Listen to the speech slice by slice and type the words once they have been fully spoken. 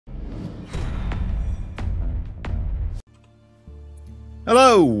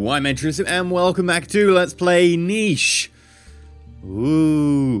Hello, I'm EnterElysium and welcome back to Let's Play Niche.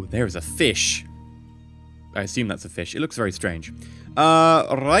 Ooh, there's a fish. I assume that's a fish. It looks very strange.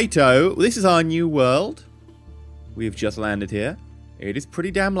 Righto, this is our new world. We've just landed here. It is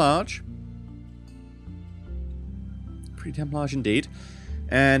pretty damn large. Pretty damn large indeed.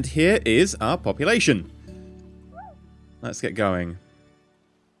 And here is our population. Let's get going.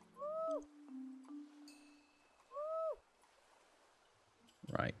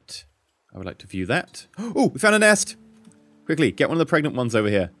 Right. I would like to view that. Oh, we found a nest! Quickly, get one of the pregnant ones over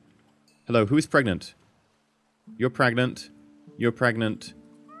here. Hello, who is pregnant? You're pregnant. You're pregnant.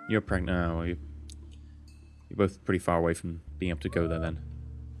 You're pregnant. Oh, well, you're both pretty far away from being able to go there then.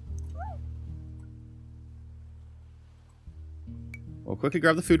 We'll quickly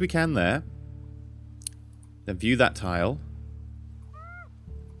grab the food we can there. Then view that tile.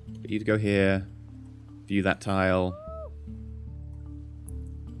 Get you to go here. View that tile.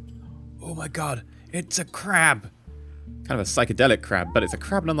 Oh my god, it's a crab! Kind of a psychedelic crab, but it's a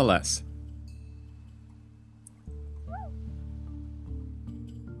crab nonetheless.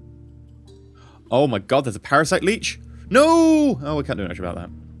 Oh my god, there's a parasite leech? No! Oh, we can't do much about that.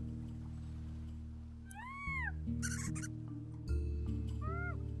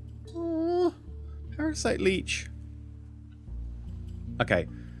 Oh, parasite leech. Okay.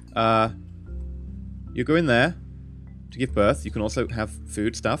 You go in there to give birth. You can also have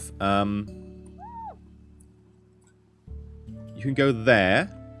food stuff. You can go there.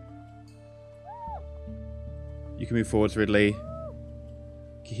 You can move forwards, Ridley.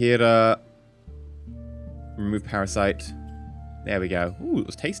 Kihira. Remove parasite. There we go. Ooh, it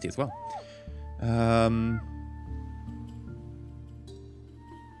was tasty as well.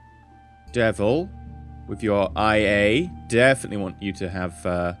 Devil, with your IA, definitely want you to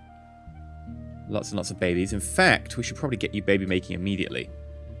have lots and lots of babies. In fact, we should probably get you baby making immediately.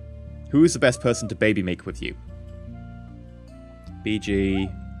 Who is the best person to baby make with you?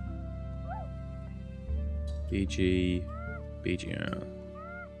 BG. BG. BG. Oh.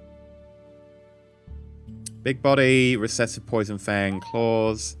 Big body, recessive poison fang,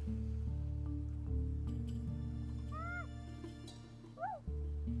 claws.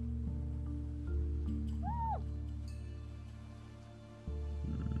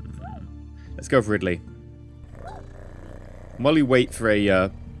 Let's go for Ridley. While we wait for a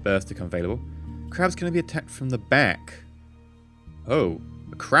birth to come available, crab's going to be attacked from the back. Oh,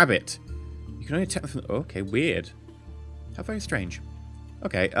 a crabbit. You can only attack them from the... Okay, weird. How very strange.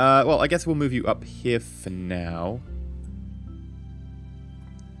 Okay, well, I guess we'll move you up here for now.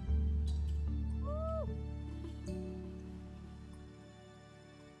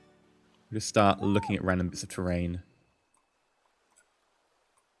 We'll just start looking at random bits of terrain.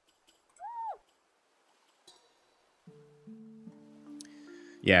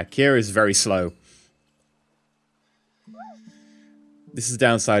 Yeah, Kira is very slow. This is the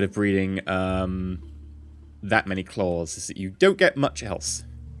downside of breeding that many claws, is that you don't get much else.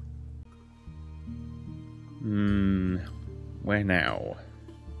 Where now?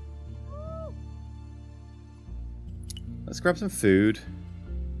 Let's grab some food.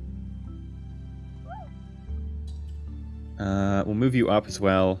 We'll move you up as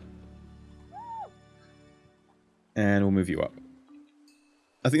well. And we'll move you up.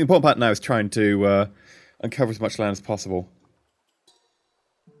 I think the important part now is trying to uncover as much land as possible.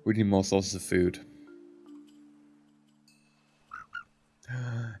 We need more sources of food.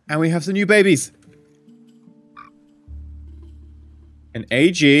 And we have some new babies. An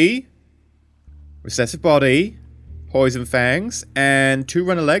AG, recessive body, poison fangs, and 2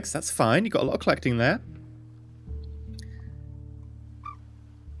 runner legs. That's fine. You got a lot of collecting there.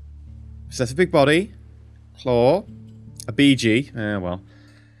 Recessive big body, claw, a BG. Well,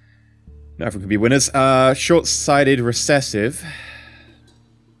 not everyone can be winners. Short-sighted recessive,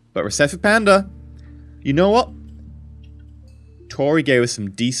 but recessive panda. You know what? Tori gave us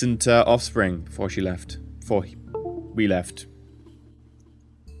some decent offspring before she left. Before we left.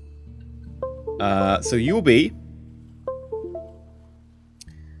 So you will be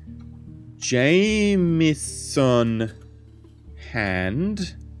Jamison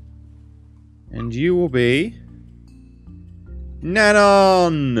Hand. And you will be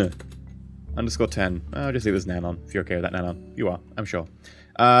Nanon _10. I'll just leave it as Nanon, if you're okay with that, Nanon. You are, I'm sure.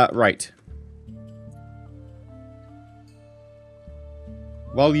 Right.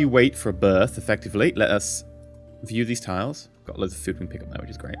 While you wait for a birth, effectively, let us view these tiles. Got loads of food we can pick up there, which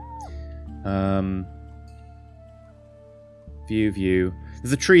is great. View.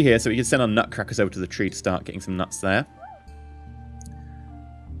 There's a tree here, so we can send our nutcrackers over to the tree to start getting some nuts there.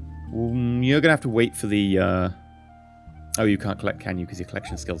 You're going to have to wait for the Oh, you can't collect, can you? Because your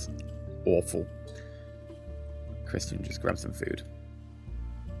collection skill's awful. Christian, just grab some food.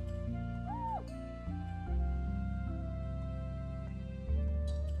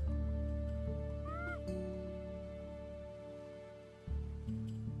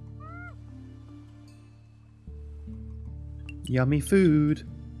 Yummy food.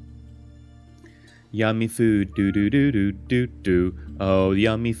 Yummy food. Do do do do do do. Oh,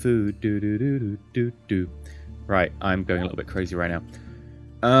 yummy food. Do do do do do do. Right, I'm going a little bit crazy right now.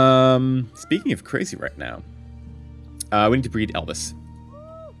 Speaking of crazy right now, we need to breed Elvis.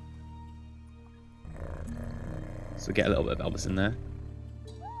 So get a little bit of Elvis in there.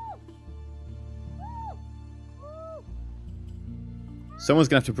 Someone's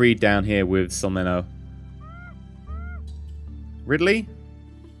gonna have to breed down here with Solmeno. Ridley?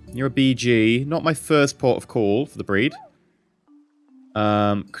 You're a BG. Not my first port of call for the breed.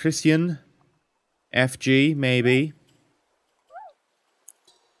 Christian? FG, maybe.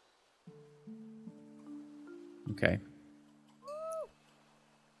 Okay.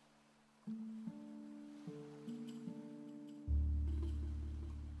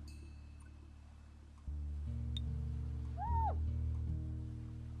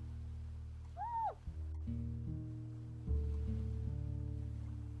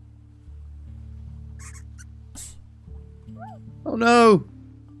 Oh no!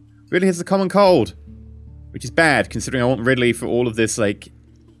 Ridley has the common cold. Which is bad, considering I want Ridley for all of this, like,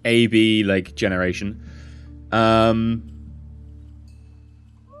 AB, like, generation.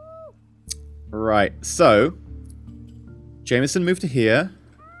 Right, so... Jameson move to here.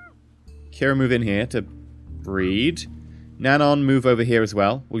 Kira move in here to breed. Nanon move over here as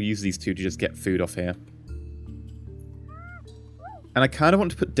well. We'll use these two to just get food off here. And I kind of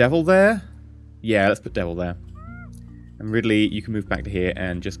want to put Devil there. Yeah, let's put Devil there. And Ridley, you can move back to here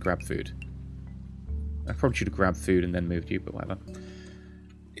and just grab food. I probably should have grabbed food and then moved you, but whatever.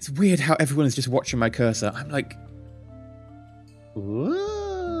 It's weird how everyone is just watching my cursor. I'm like...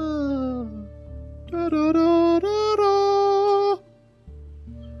 Whoa. Da, da, da, da,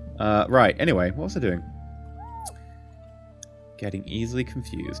 da. Right, anyway, what was I doing? Getting easily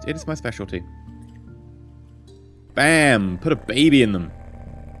confused. It is my specialty. Bam! Put a baby in them.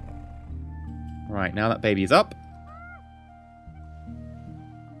 Right, now that baby is up.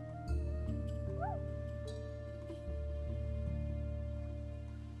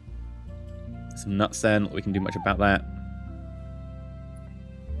 Some nuts there, not that we can do much about that.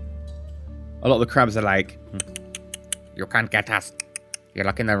 A lot of the crabs are like, you can't get us. You're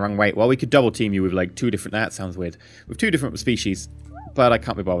looking the wrong way. Well, we could double team you with like two different, that sounds weird. With two different species. But I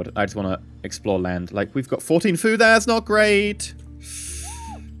can't be bothered. I just want to explore land. Like, we've got 14 food there, that's not great.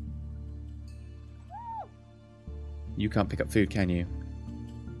 You can't pick up food, can you?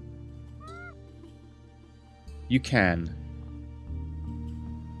 You can.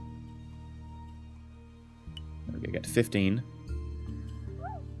 We're gonna get to 15.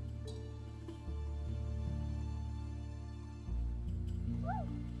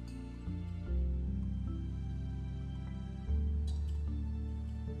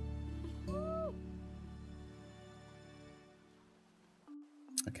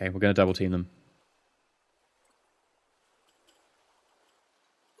 Okay, we're gonna double team them.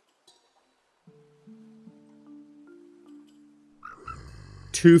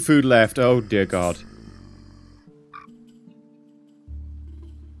 Two food left. Oh dear God.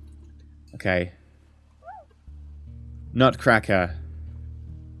 Okay. Nutcracker.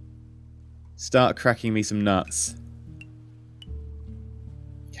 Start cracking me some nuts.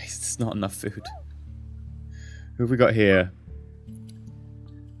 Guys, there's not enough food. Who have we got here?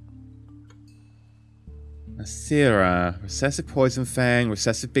 Asira. Recessive Poison Fang,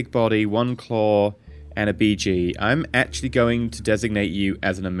 Recessive Big Body, One Claw, and a BG. I'm actually going to designate you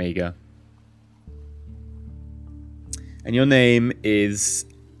as an Omega. And your name is...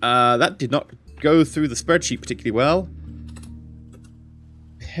 that did not go through the spreadsheet particularly well.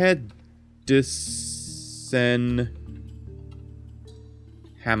 Pedersen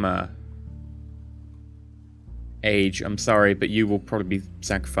Hammer. Age, I'm sorry, but you will probably be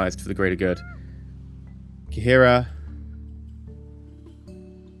sacrificed for the greater good. Kihira.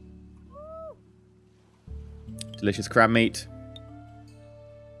 Delicious crab meat.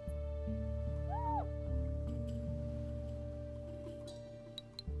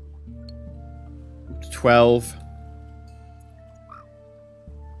 $12.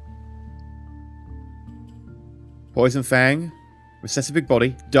 Poison Fang. Recessive Big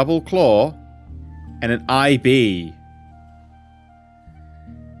Body. Double Claw. And an IB.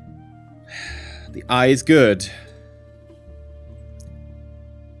 The eye is good.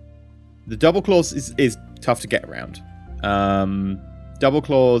 The double claws is tough to get around. Double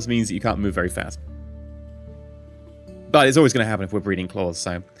claws means that you can't move very fast. But it's always going to happen if we're breeding claws,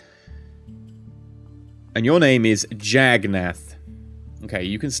 so... And your name is Jagnath. Okay,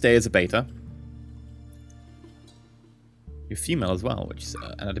 you can stay as a beta. You're female as well, which is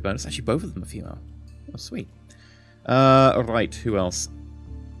an added bonus. Actually, both of them are female. Oh, sweet. Alright, who else?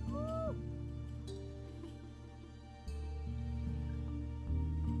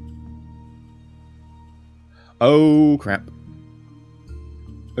 Oh, crap.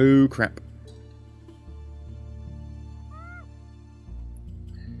 Oh, crap.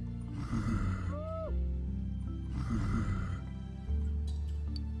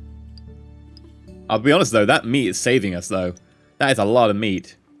 I'll be honest, though, that meat is saving us, though. That is a lot of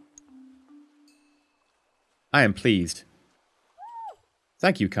meat. I am pleased.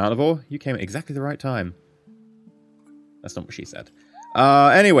 Thank you, carnivore. You came at exactly the right time. That's not what she said.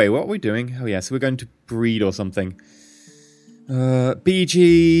 Anyway, what are we doing? Oh, yeah, so we're going to breed or something.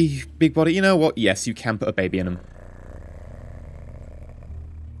 BG, big body. You know what? Yes, you can put a baby in them.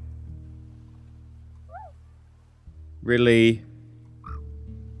 Really?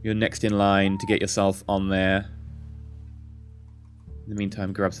 You're next in line to get yourself on there. In the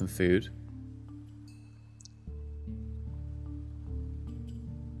meantime, grab some food.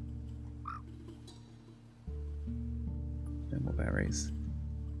 No more berries.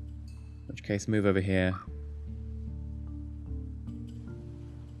 In which case, move over here.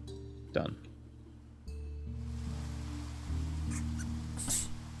 Done.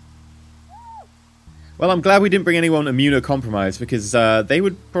 Well, I'm glad we didn't bring anyone immunocompromised, because they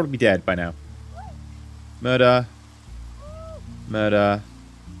would probably be dead by now. Murder. Murder.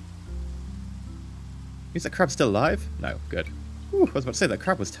 Is that crab still alive? No, good. Ooh, I was about to say, that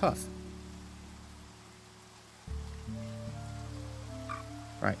crab was tough.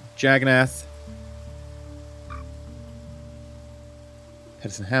 Right, Jagnath.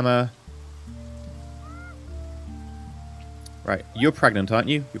 Pedersen Hammer. Right, you're pregnant, aren't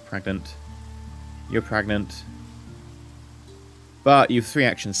you? You're pregnant. You're pregnant. But you have 3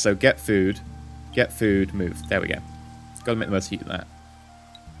 actions, so get food, move. There we go. Gotta make the most of that.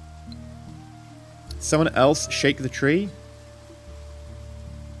 Someone else shake the tree?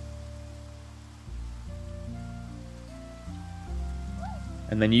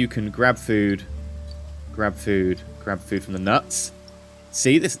 And then you can grab food from the nuts.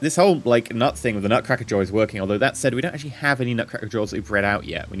 See, this whole, like, nut thing with the Nutcracker Jaw is working, although that said, we don't actually have any Nutcracker Jaws that we've bred out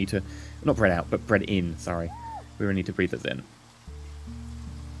yet. We need to... Not bred out, but bred in, sorry. We really need to breed those in.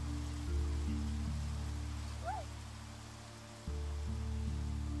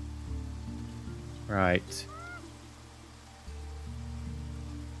 Right.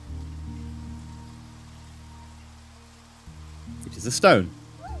 Which is a stone.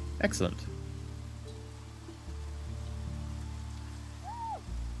 Excellent.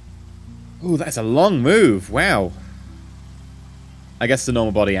 Ooh, that's a long move. Wow. I guess the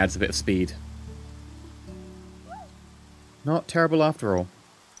normal body adds a bit of speed. Not terrible after all.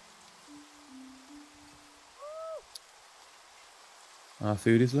 Our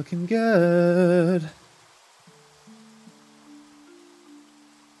food is looking good.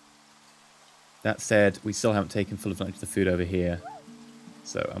 That said, we still haven't taken full advantage of the food over here.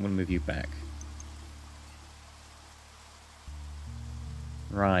 So I'm going to move you back.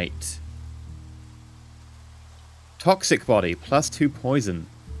 Right. Toxic body, +2 poison.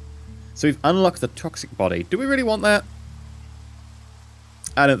 So we've unlocked the toxic body. Do we really want that?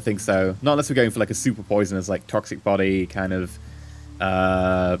 I don't think so. Not unless we're going for like a super poisonous, like toxic body kind of,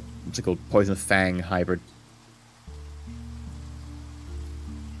 what's it called? Poison fang hybrid.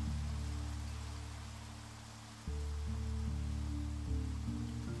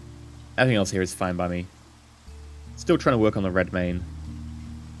 Everything else here is fine by me. Still trying to work on the red mane.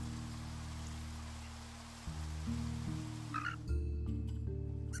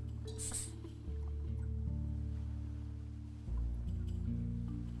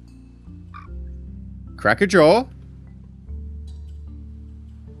 Cracker Jaw.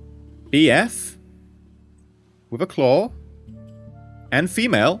 BF. With a claw. And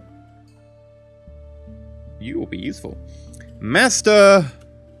female. You will be useful. Master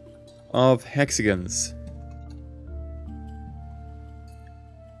of hexagons.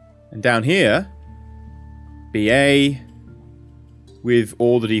 And down here, BA with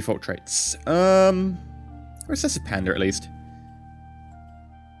all the default traits. Recessive panda at least.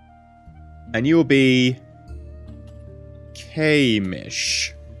 And you will be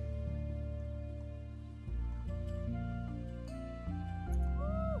Kamish.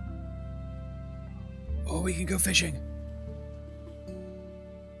 Oh, we can go fishing.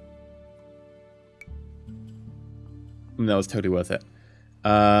 That was totally worth it.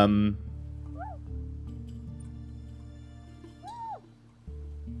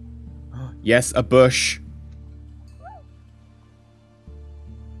 Yes, a bush.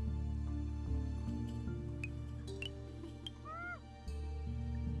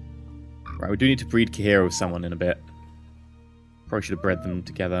 Right, we do need to breed Kahira with someone in a bit. Probably should have bred them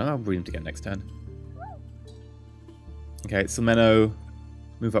together. I'll breed them together next turn. Okay, Silmeno,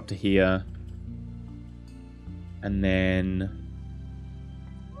 move up to here. And then...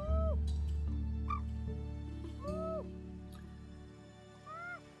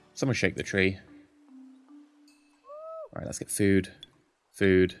 someone shake the tree. Alright, let's get food.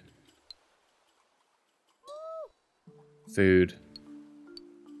 Food. Food.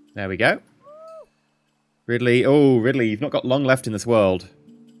 There we go. Ridley. Oh, Ridley, you've not got long left in this world.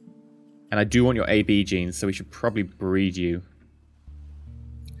 And I do want your AB genes, so we should probably breed you.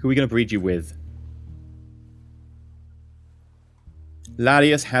 Who are we going to breed you with?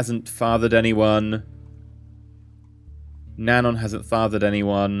 Ladius hasn't fathered anyone. Nanon hasn't fathered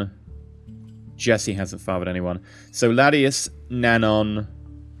anyone. Jesse hasn't fathered anyone. So Ladius, Nanon,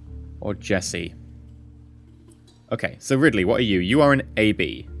 or Jesse. Okay, so Ridley, what are you? You are an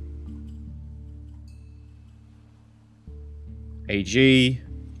AB. AG.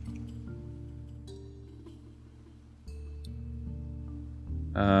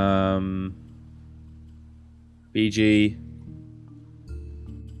 BG.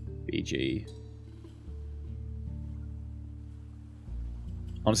 BG.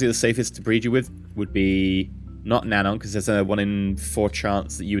 Honestly, the safest to breed you with would be not Nanon, because there's a 1 in 4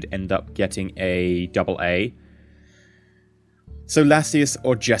 chance that you would end up getting a double A. So Lasius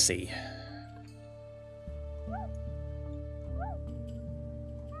or Jesse.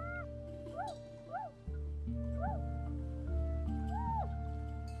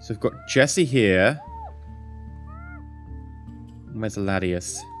 So we've got Jesse here. Where's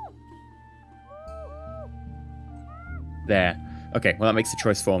Ladius? There. Okay, well that makes the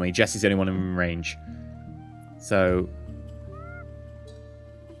choice for me. Jesse's the only one in range. So...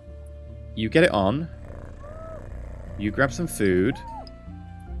 you get it on. You grab some food.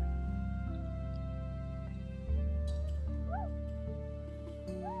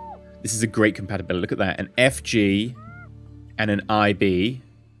 This is a great compatibility. Look at that. An FG and an IB.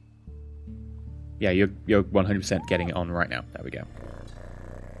 Yeah, you're 100% getting it on right now. There we go.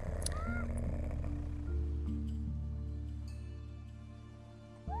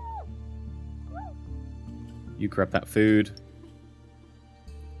 You grab that food.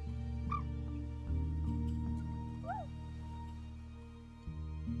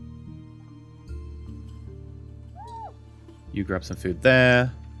 You grab some food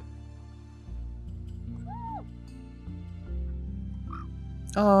there.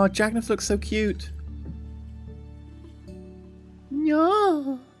 Oh, Jagneth looks so cute.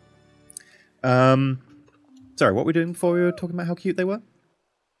 No. Sorry, what were we doing before we were talking about how cute they were?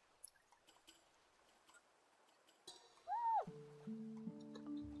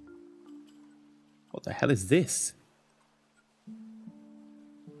 What the hell is this?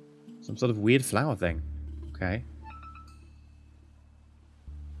 Some sort of weird flower thing. Okay.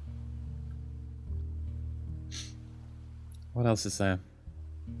 What else is there?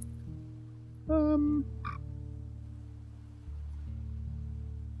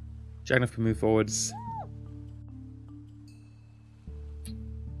 Jagneth can move forwards.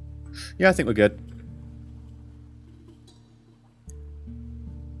 Yeah, I think we're good.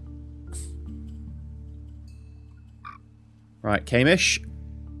 Right, Kamish.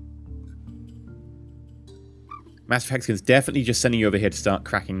 Master Hexagon's definitely just sending you over here to start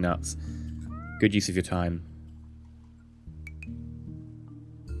cracking nuts. Good use of your time.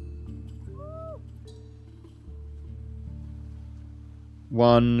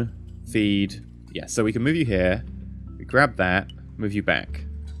 One, feed. Yeah, so we can move you here. We grab that, move you back.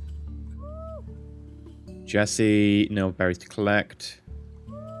 Jesse, no berries to collect.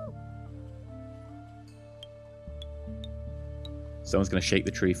 Someone's going to shake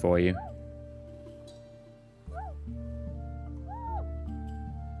the tree for you.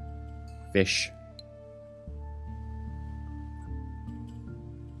 Fish.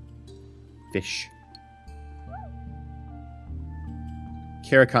 Fish.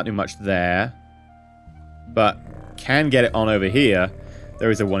 Kira can't do much there, but can get it on over here. There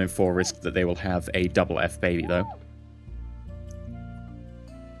is a 1 in 4 risk that they will have a double F baby, though.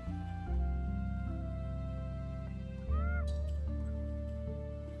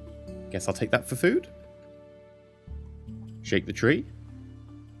 Guess I'll take that for food. Shake the tree.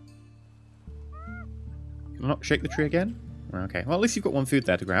 Can I not shake the tree again? Okay, well at least you've got 1 food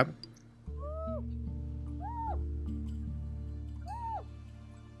there to grab.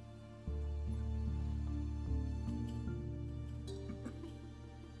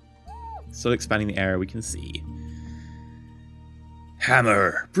 Still expanding the area we can see.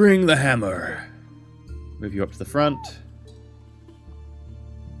 Hammer! Bring the hammer! Move you up to the front.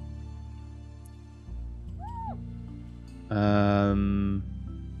 Nanon.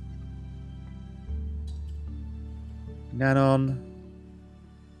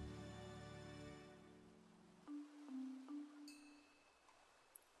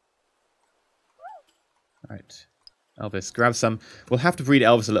 Alright. Elvis, grab some. We'll have to breed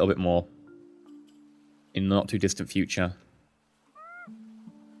Elvis a little bit more. In the not too distant future.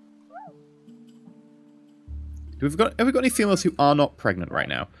 Have we got any females who are not pregnant right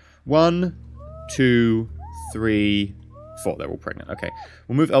now? 1, 2, 3, 4. They're all pregnant. Okay.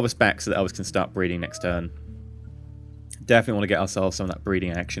 We'll move Elvis back so that Elvis can start breeding next turn. Definitely want to get ourselves some of that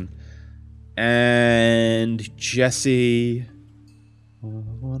breeding action. And Jessie. All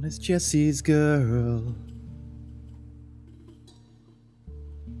I want is Jessie's girl.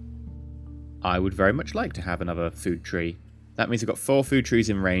 I would very much like to have another food tree. That means we've got 4 food trees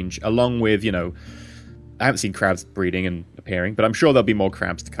in range, along with, you know, I haven't seen crabs breeding and appearing, but I'm sure there'll be more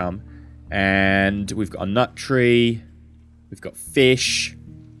crabs to come. And we've got a nut tree. We've got fish.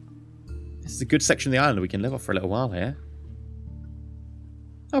 This is a good section of the island we can live off for a little while here.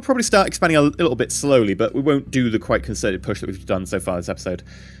 I'll probably start expanding a little bit slowly, but we won't do the quite concerted push that we've done so far this episode.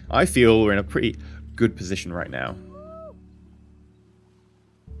 I feel we're in a pretty good position right now.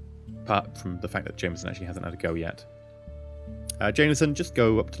 Apart from the fact that Jameson actually hasn't had a go yet. Jameson, just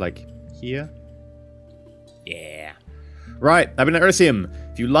go up to, like, here. Yeah. Right, I've been EnterElysium.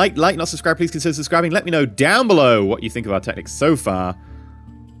 If you like, not subscribe, please consider subscribing. Let me know down below what you think of our tactics so far.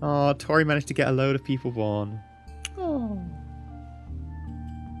 Oh, Tori managed to get a load of people born. Oh.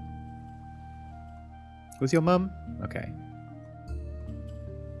 Was your mum? Okay.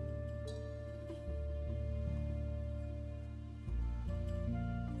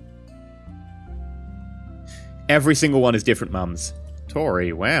 Every single one is different mums.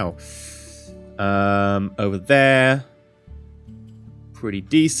 Tori, wow. Over there. Pretty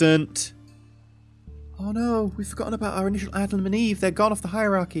decent. Oh no, we've forgotten about our initial Adam and Eve. They're gone off the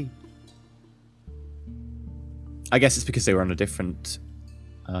hierarchy. I guess it's because they were on a different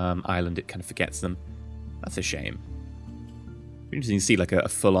island. It kind of forgets them. That's a shame. It'd be interesting to see like a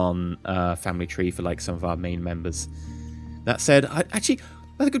full-on family tree for like some of our main members. That said, actually,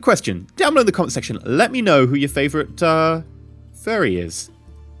 that's a good question. Down below in the comment section, let me know who your favourite furry is.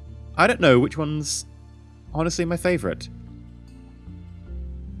 I don't know which one's honestly my favourite.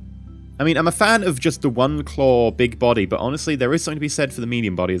 I mean, I'm a fan of just the one claw, big body, but honestly, there is something to be said for the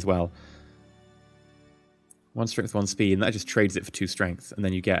medium body as well. 1 strength, 1 speed, and that just trades it for 2 strength, and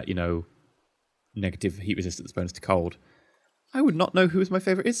then you get, you know, negative heat resistance bonus to cold. I would not know who my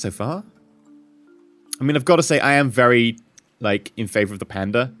favourite is so far. I mean, I've got to say, I am very, like, in favour of the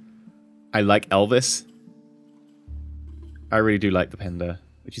panda. I like Elvis. I really do like the panda,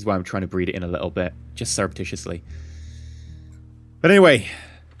 which is why I'm trying to breed it in a little bit, just surreptitiously. But anyway,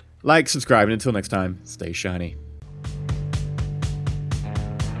 like, subscribe, and until next time, stay shiny.